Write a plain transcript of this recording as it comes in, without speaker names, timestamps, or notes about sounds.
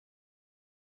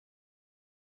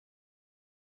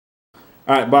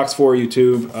All right, box 4,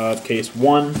 YouTube, case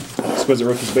 1, Exquisite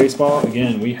Rookies Baseball.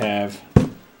 Again, we have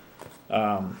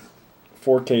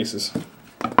 4 cases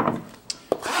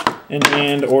in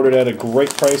hand, ordered at a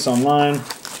great price online.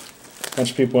 A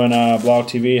bunch of people in Blog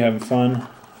TV having fun.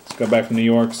 Just got back from New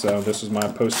York, so this was my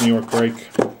post-New York break.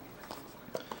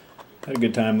 Had a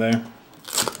good time there.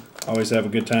 Always have a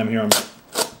good time here on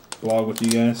Blog with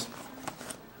you guys.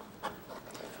 A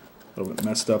little bit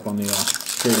messed up on the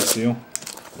security seal.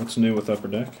 What's new with Upper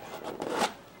Deck?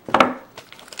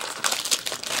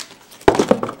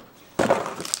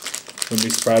 Wouldn't be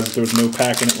surprised if there was no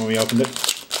pack in it when we opened it.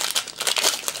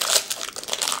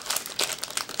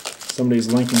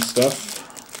 Somebody's linking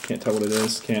stuff. Can't tell what it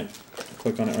is. Can't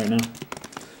click on it right now.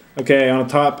 Okay, on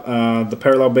the top, the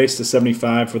parallel base to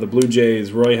 75 for the Blue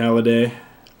Jays, Roy Halladay.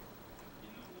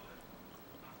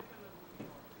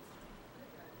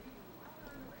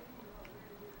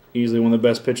 Easily one of the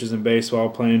best pitchers in baseball,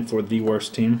 playing for the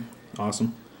worst team.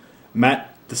 Awesome.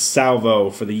 Matt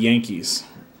DeSalvo for the Yankees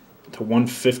to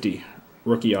 150,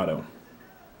 rookie auto.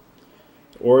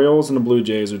 The Orioles and the Blue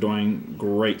Jays are doing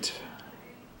great,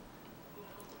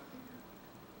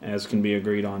 as can be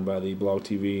agreed on by the Blog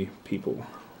TV people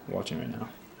watching right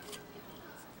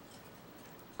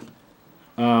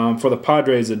now. For the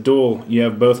Padres, a duel. You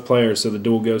have both players, so the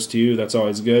duel goes to you. That's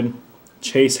always good.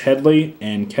 Chase Headley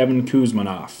and Kevin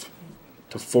Kuzmanoff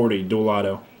to 40, dual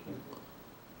auto.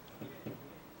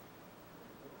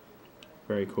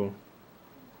 Very cool.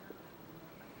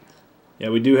 Yeah,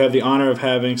 we do have the honor of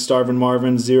having Starvin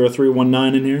Marvin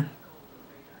 0319 in here.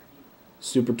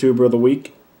 Super Tuber of the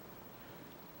Week.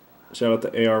 Shout out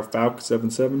to AR Falk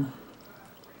 77.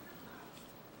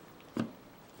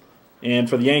 And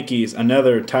for the Yankees,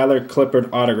 another Tyler Clippard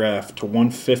autograph to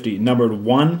 150, numbered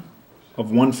 1 of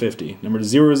 150, number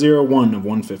 001 of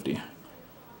 150.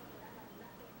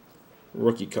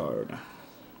 Rookie card.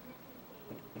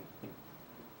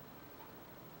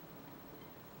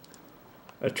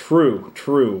 A true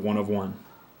 1 of 1,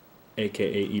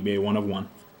 aka eBay 1 of 1.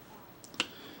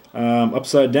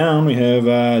 Upside down, we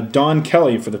have Don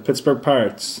Kelly for the Pittsburgh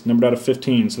Pirates, numbered out of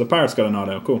 15. So the Pirates got an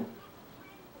auto. Cool.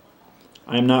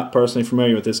 I am not personally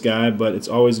familiar with this guy, but it's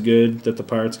always good that the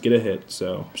Pirates get a hit.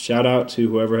 So shout out to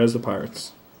whoever has the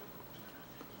Pirates.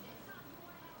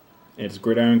 It's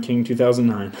Gridiron King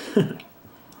 2009.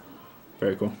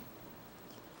 Very cool.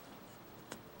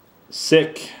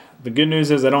 Sick. The good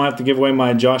news is I don't have to give away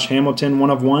my Josh Hamilton 1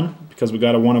 of 1 because we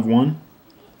got a 1 of 1.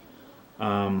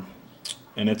 And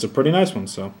it's a pretty nice one.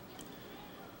 So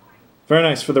very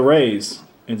nice for the Rays.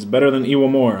 It's better than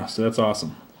Iwamura, so that's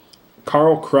awesome.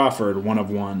 Carl Crawford 1 of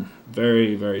 1.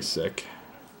 Very, very sick.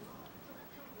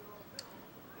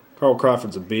 Carl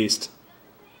Crawford's a beast.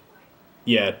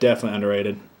 Yeah, definitely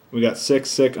underrated. We got sick,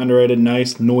 underrated,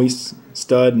 nice,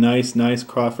 stud, nice,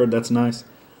 Crawford, that's nice.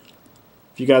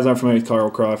 If you guys aren't familiar with Carl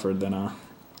Crawford, then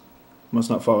must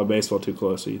not follow baseball too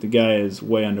closely. The guy is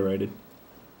way underrated.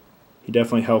 He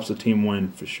definitely helps the team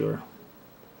win, for sure.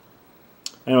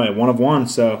 Anyway, 1 of 1,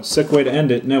 so sick way to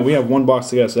end it. No, we have 1 box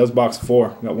to go, so that's box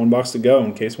 4. We got 1 box to go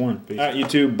in case 1. Peace. All right,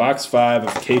 YouTube, box 5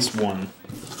 of case 1.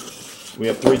 We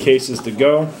have 3 cases to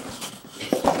go.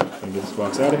 Let me get this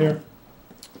box out of here.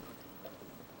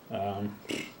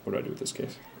 What do I do with this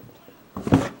case?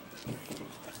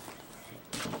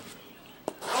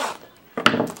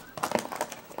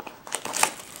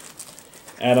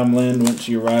 Adam Lind went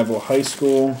to your rival high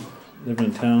school, lived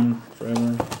in town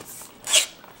forever.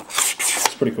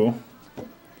 It's pretty cool.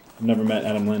 I've never met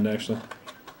Adam Lind, actually.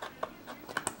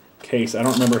 Case, I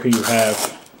don't remember who you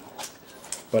have,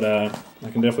 but I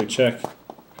can definitely check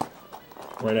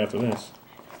right after this.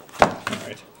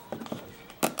 Alright.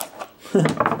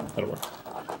 That'll work.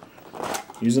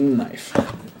 Using a knife.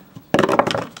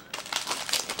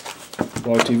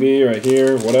 Blog TV right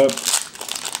here. What up?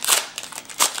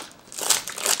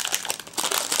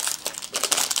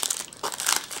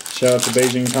 Shout out to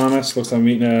Beijing Thomas. Looks like I'm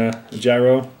eating a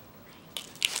gyro.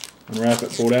 Unwrap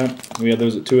it, fold out. We had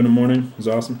those at 2 in the morning. It was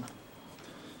awesome.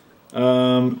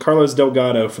 Carlos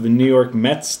Delgado for the New York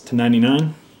Mets to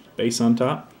 99. Base on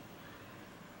top.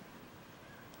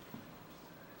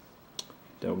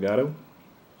 Delgado.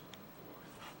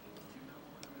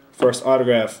 First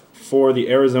autograph for the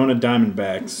Arizona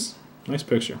Diamondbacks. Nice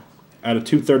picture. Out of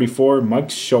 234,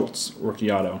 Mike Schultz, rookie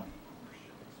auto.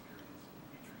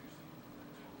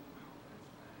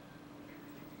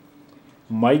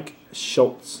 Mike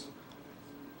Schultz.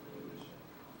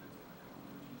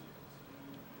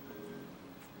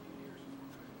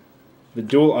 The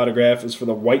dual autograph is for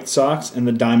the White Sox and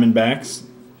the Diamondbacks.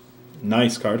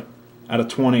 Nice card. Out of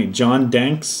 20, John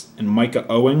Danks and Micah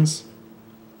Owens.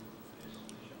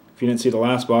 If you didn't see the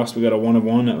last box, we got a 1 of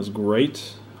 1. That was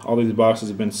great. All these boxes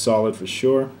have been solid for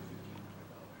sure.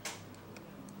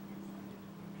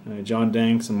 John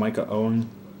Danks and Micah Owen.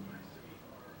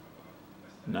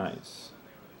 Nice.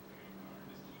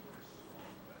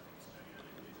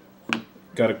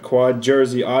 Got a quad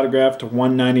jersey autograph to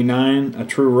 199, a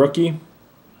true rookie.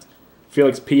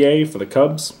 Felix PA for the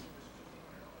Cubs.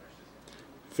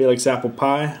 Felix Apple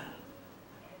Pie.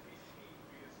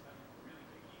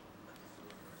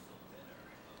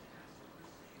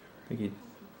 I think he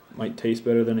might taste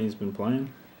better than he's been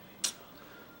playing.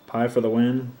 Pie for the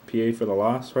win, PA for the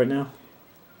loss right now.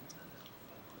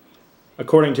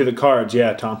 According to the cards,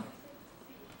 yeah, Tom.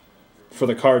 For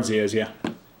the cards he is, yeah.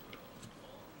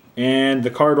 And the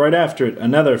card right after it,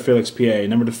 another Felix PA,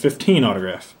 number to 15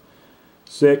 autograph.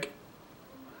 Sick.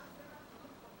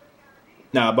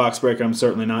 Nah, box breaker, I'm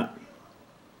certainly not.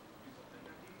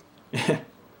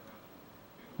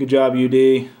 Good job,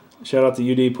 UD. Shout out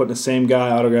to UD putting the same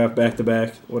guy autograph back to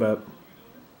back. What up?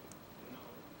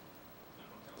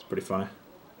 It's pretty funny.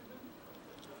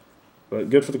 But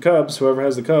good for the Cubs, whoever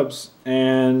has the Cubs.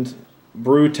 And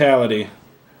brutality.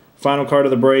 Final card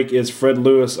of the break is Fred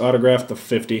Lewis, autographed to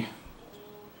 50.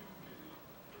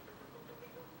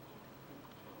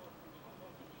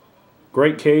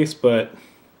 Great case, but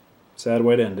sad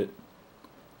way to end it.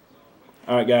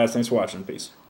 Alright guys, thanks for watching. Peace.